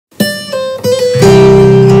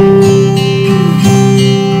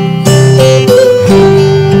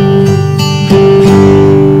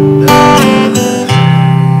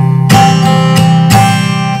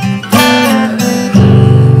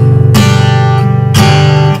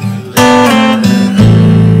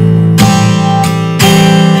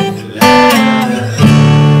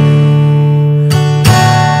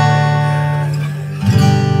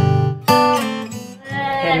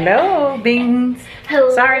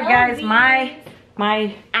sorry guys,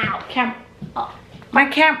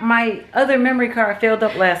 my other memory card filled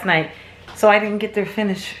up last night, so I didn't get to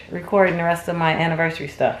finish recording the rest of my anniversary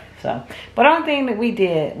stuff. So, but the only thing that we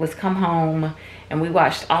did was come home and we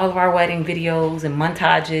watched all of our wedding videos and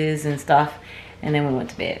montages and stuff, and then we went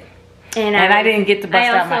to bed. And I didn't get to bust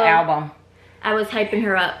out my album. I was hyping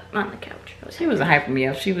her up on the couch. She wasn't hyping me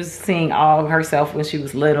up. She was seeing all of herself when she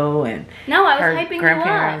was little, and no, I was her hyping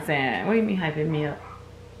grandparents. you up. And what do you mean hyping me up?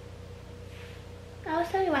 I was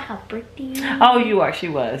telling you about how pretty you are. Oh, you are. She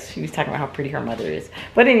was talking about how pretty her mother is.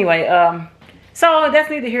 But anyway, so that's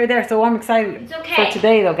neither here nor there. So I'm excited for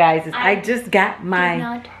today, though, guys. I just got my. Did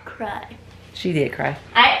not cry. She did cry.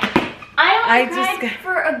 I cried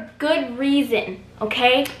for a good reason.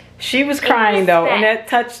 Okay. She was crying though, and that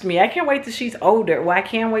touched me. I can't wait till she's older. Well, I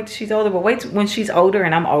can't wait till she's older, but wait till when she's older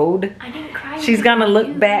and I'm old. I didn't cry. She's gonna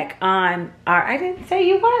look back on our. I didn't say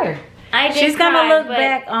you were. She's gonna look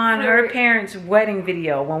back on her parents' wedding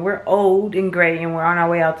video when we're old and gray and we're on our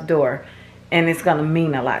way out the door, and it's gonna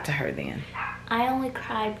mean a lot to her then. I only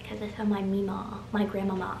cried because I saw my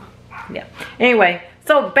grandmama. Yeah. Anyway,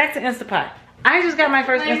 so back to Instapot. I just got my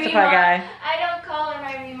first Instapot, guy. I don't call her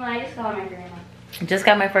my Mima. I just call her my grandma. Just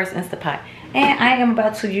got my first Instapot, and I am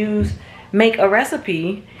about to make a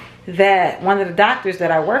recipe that one of the doctors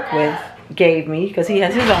that I work with gave me, because he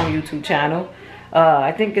has his own YouTube channel.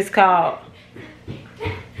 I think it's called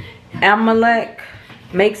Abumallek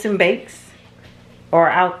Makes and Bakes,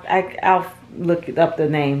 or I'll look up the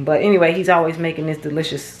name. But anyway, he's always making this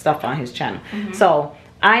delicious stuff on his channel. So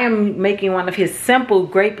I am making one of his simple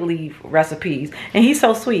grape leaf recipes, and he's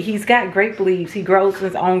so sweet. He's got grape leaves. He grows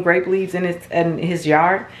his own grape leaves in his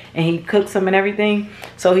yard, and he cooks them and everything.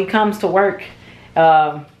 So he comes to work,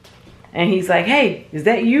 and he's like, "Hey, is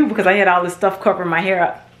that you?" Because I had all this stuff covering my hair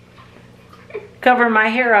up,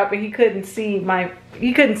 and he couldn't see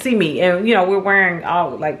me. And you know, we're wearing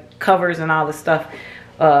all like covers and all this stuff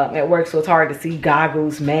at work, so it's hard to see,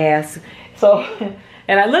 goggles, masks. So,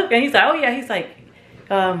 and I looked, and he's like, "Oh yeah," he's like.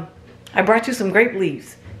 I brought you some grape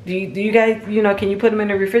leaves. Do you guys, you know, can you put them in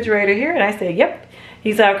the refrigerator here? And I said, yep.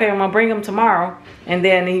 He said, okay, I'm gonna bring them tomorrow. And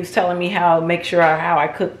then he was telling me how I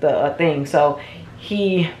cook the thing. So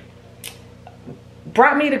he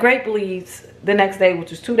brought me the grape leaves the next day, which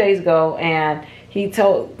was 2 days ago. And he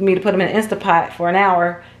told me to put them in an Instapot for an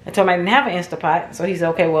hour. I told him I didn't have an Instapot. So he said,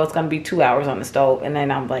 okay, well, it's gonna be 2 hours on the stove. And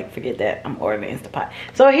then I'm like, forget that, I'm ordering the Instapot.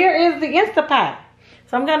 So here is the Instapot.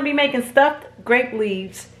 So I'm gonna be making stuffed grape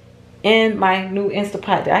leaves in my new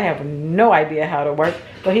Instapot. I have no idea how to work,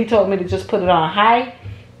 but he told me to just put it on high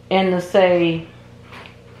and to say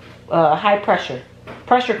high pressure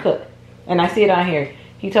cook. And I see it on here.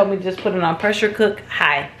 He told me to just put it on pressure cook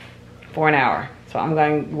high for an hour. So I'm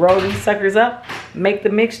going to roll these suckers up, make the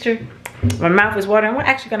mixture. My mouth is watering. We're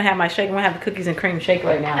actually gonna have my shake. I'm gonna have the cookies and cream shake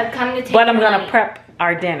right now. I've come to take but I'm gonna prep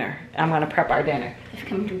our dinner. I'm gonna prep our dinner. I've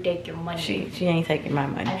come to take your money. She ain't taking my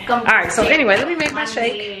money. All right. So anyway, let me make my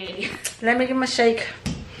shake. Let me get my shake.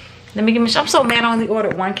 I'm so mad I only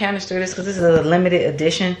ordered one canister of this because this is a limited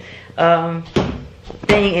edition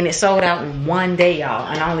thing, and it sold out in 1 day, y'all.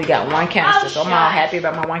 And I only got one canister, so I'm all happy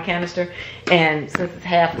about my one canister. And since it's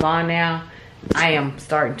half gone now, I am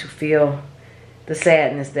starting to feel the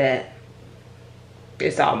sadness that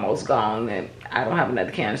it's almost gone and I don't have another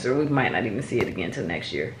canister. We might not even see it again till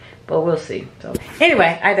next year, but we'll see. So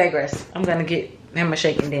anyway, I digress. I'm gonna have my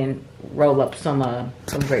shake and then roll up some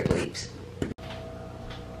grape leaves.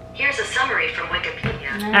 Here's a summary from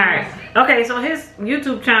Wikipedia. All right. Okay, so his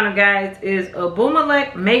YouTube channel, guys, is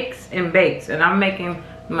Abumallek Makes and Bakes, and I'm making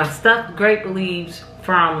my stuffed grape leaves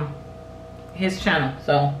from his channel.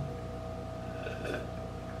 So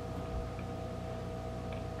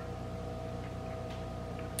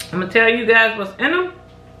I'm gonna tell you guys what's in them.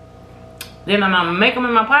 Then I'm gonna make them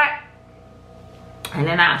in my pot, and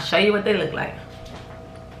then I'll show you what they look like.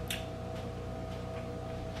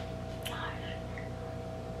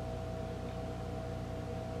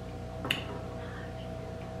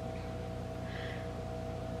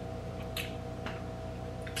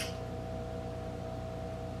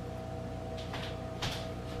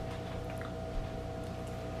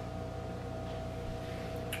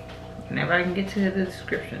 Whenever I can get to the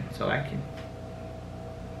description, so I can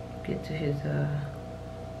get to his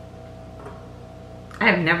I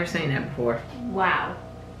have never seen that before. Wow.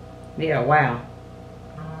 Yeah, wow.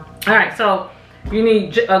 All right, so you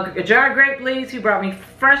need a jar of grape leaves. He brought me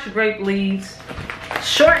fresh grape leaves,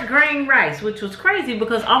 short grain rice, which was crazy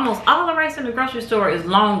because almost all the rice in the grocery store is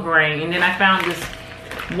long grain, and then I found this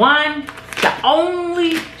one, the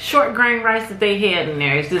only short grain rice that they had in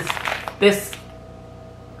there is this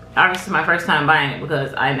obviously my first time buying it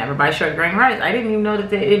because I never buy short grain rice. I didn't even know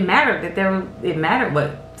that it mattered it mattered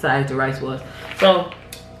what size the rice was. So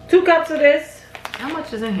 2 cups of this. How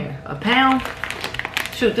much is in here? A pound?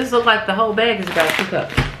 Shoot, this looks like the whole bag is about 2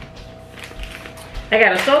 cups. I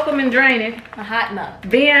gotta soak them and drain it. A hot milk.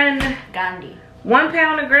 Then Gandhi. 1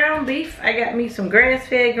 pound of ground beef. I got me some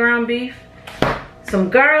grass-fed ground beef, some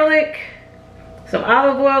garlic, some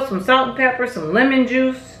olive oil, some salt and pepper, some lemon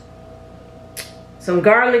juice, some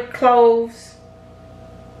garlic cloves,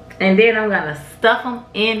 and then I'm gonna stuff them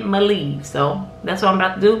in my leaves. So that's what I'm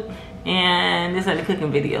about to do. And this ain't a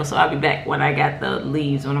cooking video, so I'll be back when I got the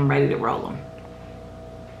leaves, when I'm ready to roll them.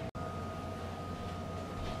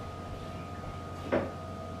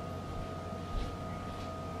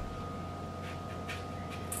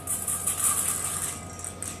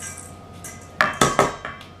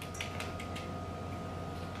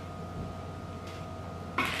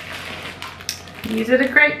 These are the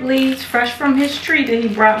grape leaves, fresh from his tree that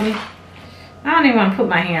he brought me. I don't even want to put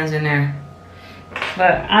my hands in there,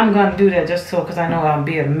 but I'm going to do that just so, because I know I'll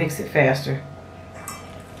be able to mix it faster.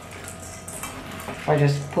 Or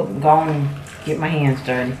just go on and get my hands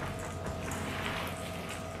dirty.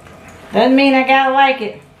 Doesn't mean I gotta like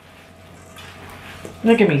it.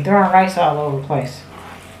 Look at me throwing rice all over the place.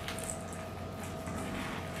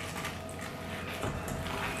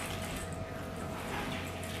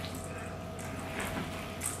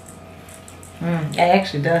 It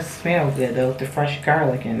actually does smell good though with the fresh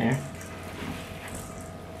garlic in there.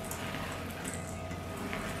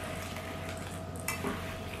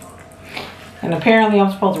 And apparently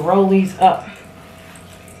I'm supposed to roll these up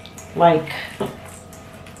like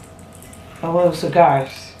a little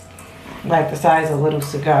cigars. Like the size of little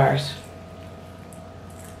cigars.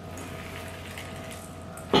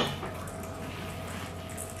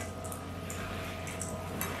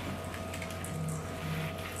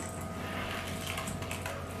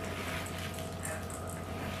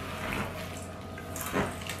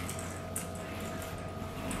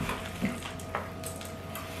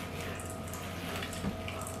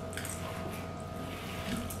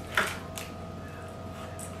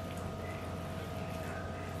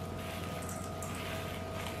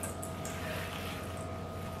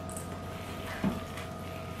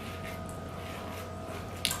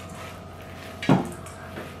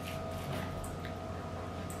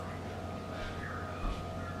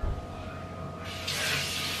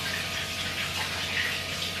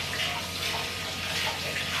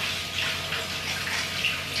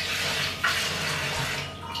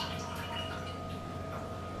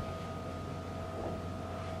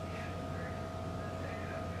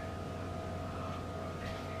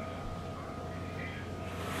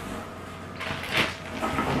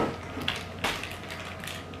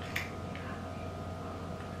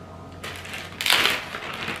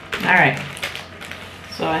 Alright,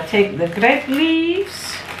 so I take the grape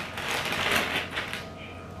leaves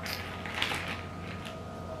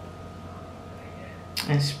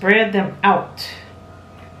and spread them out.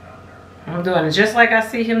 I'm doing it just like I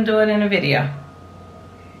see him do it in the video.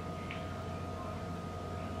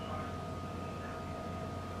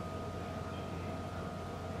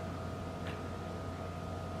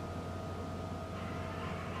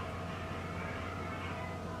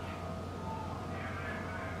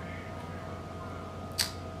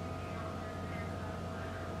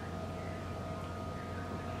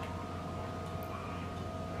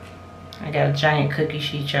 I got a giant cookie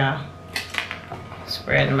sheet, y'all.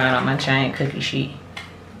 Spread them out on my giant cookie sheet.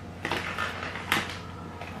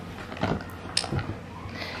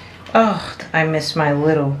 Oh, I miss my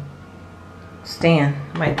little stand.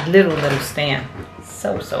 My little stand.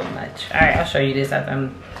 So much. Alright, I'll show you this after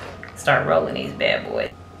I start rolling these bad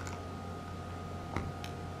boys.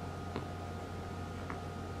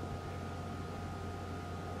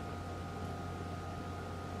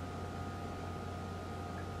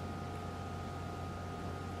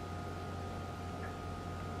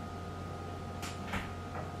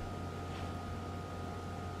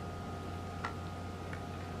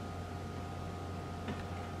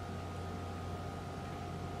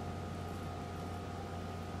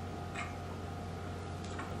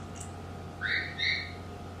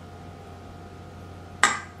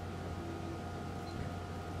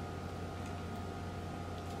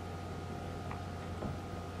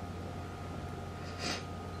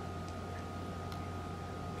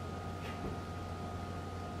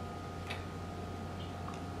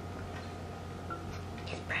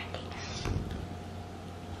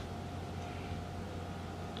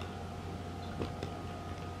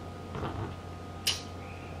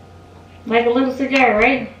 Like a little cigar,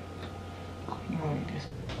 right?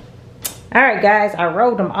 All right, guys, I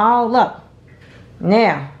rolled them all up.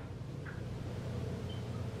 Now,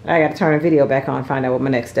 I got to turn the video back on and find out what my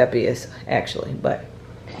next step is, actually. But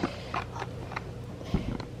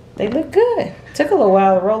they look good. Took a little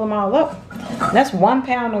while to roll them all up. That's 1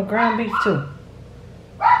 pound of ground beef, too.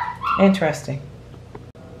 Interesting.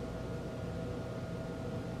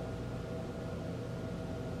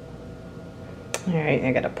 All right,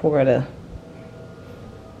 I got to pour the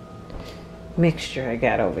mixture I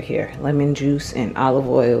got over here. Lemon juice and olive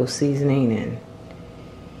oil, seasoning,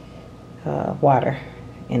 and water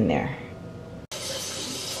in there.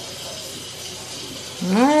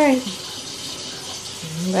 Alright,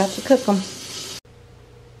 I'm about to cook them.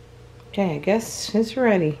 Okay, I guess it's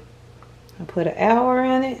ready. I put an hour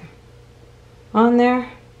in it on there,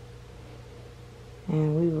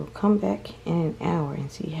 and we will come back in an hour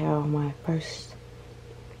and see how my first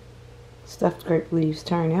stuffed grape leaves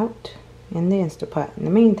turn out in the Instapot. In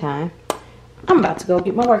the meantime, I'm about to go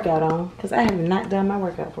get my workout on because I have not done my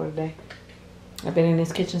workout for today. I've been in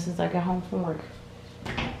this kitchen since I got home from work.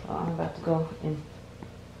 So I'm about to go and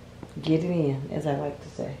get it in, as I like to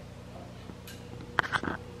say.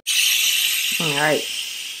 Alright.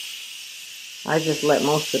 I just let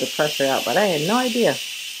most of the pressure out, but I had no idea.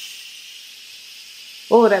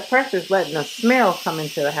 Oh, that pressure's letting the smell come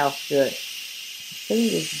into the house good.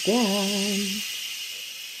 Food is done.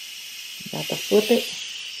 Got to flip it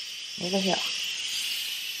over here.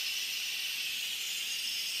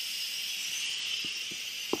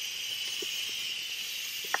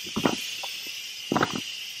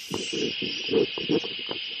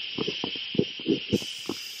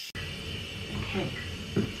 Okay.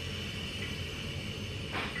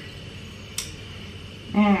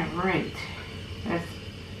 All right. Let's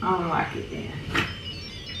unlock it then.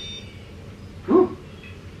 Ooh.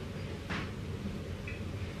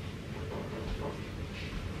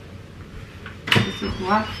 This is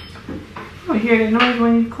locked. You hear the noise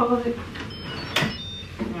when you close it?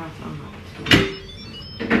 Yeah, it's unlocked.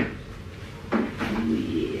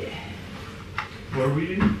 Yeah. What are we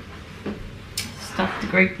eating? Stuffed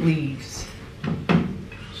grape leaves.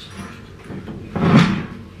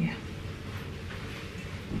 Yeah.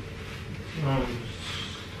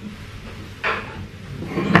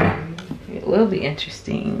 It will be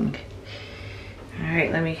interesting.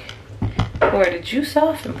 Alright, let me pour the juice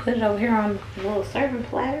off and put it over here on the little serving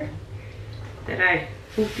platter that I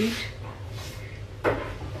hooped each.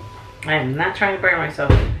 I am not trying to burn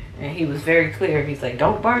myself. And he was very clear. He's like,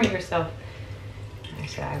 don't burn yourself. I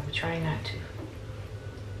said, I would try not to.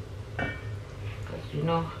 Because you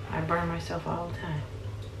know, I burn myself all the time.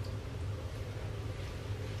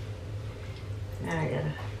 Now I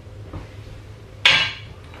gotta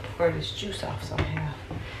pour this juice off somehow.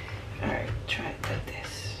 Alright, try it like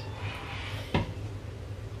this.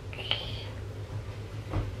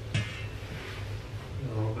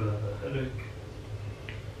 A little bit of a headache.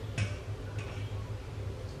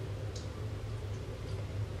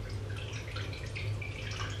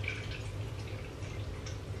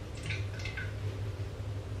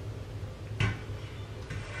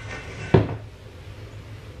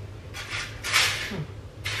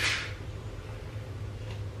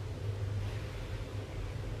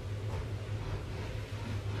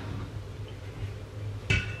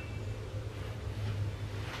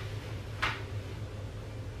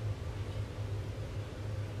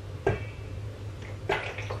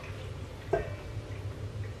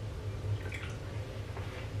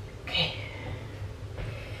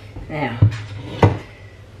 Now,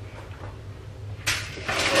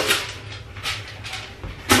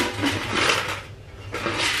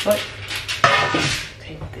 what?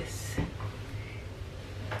 Take this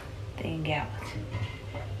thing out.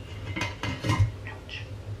 Ouch.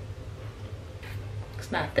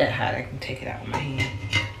 It's not that hot. I can take it out with my hand.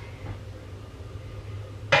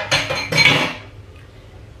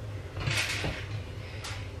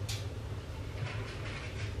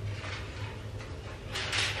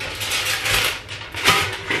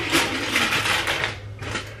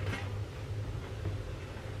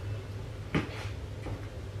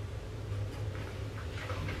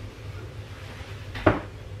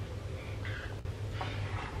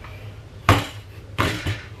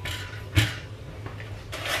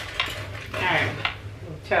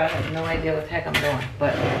 I have no idea what the heck I'm doing,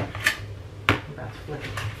 but I'm about to flip it.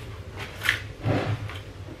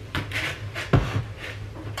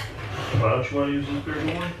 Why don't you want to use this bigger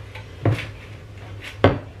one?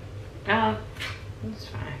 That's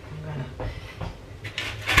fine. I'm gonna.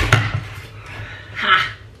 Ha!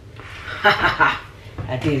 Ha ha ha!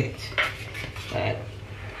 I did it. But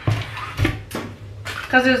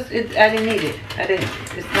Cause I didn't need it.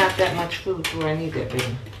 It's not that much food to where I need that big.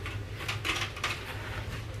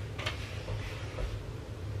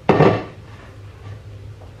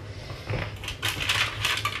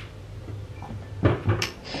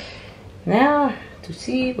 Now to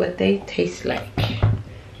see what they taste like.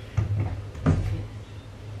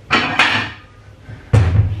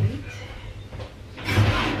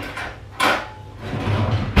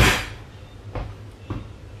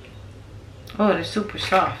 Oh, they're super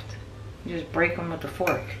soft. You just break them with a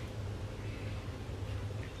fork.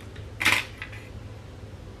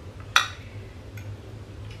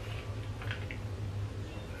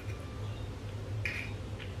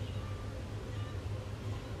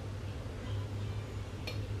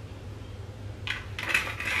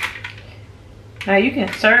 Now you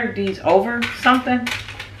can serve these over something.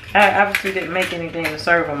 I obviously didn't make anything to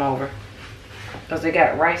serve them over because they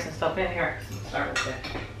got rice and stuff in here. So start with that.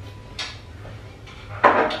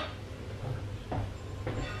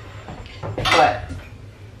 But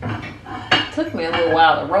it took me a little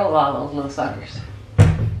while to roll all those little suckers.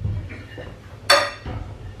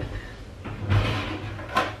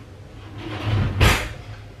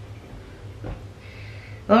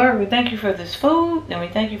 Lord, we thank you for this food, and we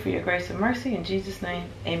thank you for your grace and mercy. In Jesus' name,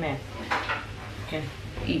 amen. You can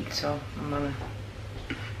eat, so I'm gonna...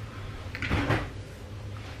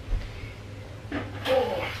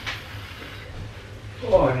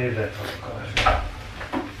 Oh, I need that for coffee.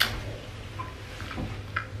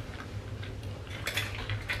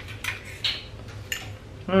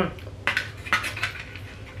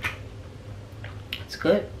 It's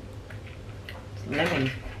good. It's lemon.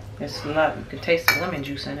 There's a lot. You can taste the lemon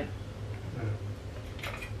juice in it.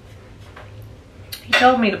 He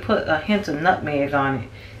told me to put a hint of nutmeg on it.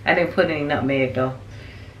 I didn't put any nutmeg though.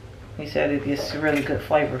 He said it gets a really good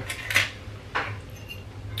flavor.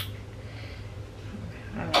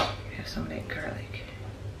 I will have some of that garlic.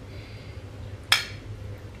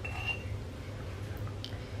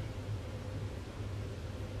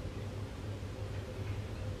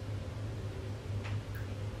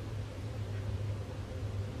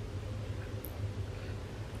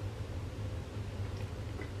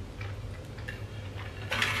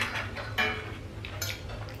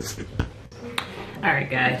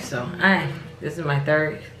 Alright guys, so this is my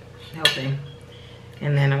third helping,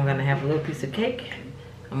 and then I'm gonna have a little piece of cake.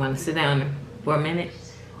 I'm gonna sit down for a minute,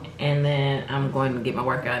 and then I'm going to get my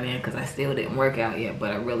workout in because I still didn't work out yet,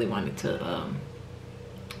 but I really wanted to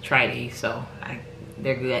try these, so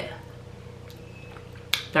they're good.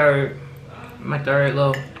 My third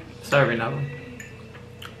little serving of them.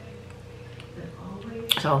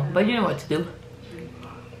 So, but you know what to do.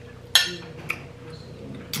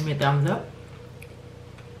 Give me a thumbs up.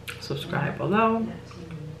 Subscribe below.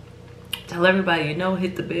 Tell everybody you know,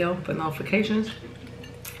 hit the bell for notifications.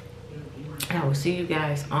 And I will see you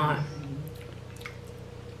guys on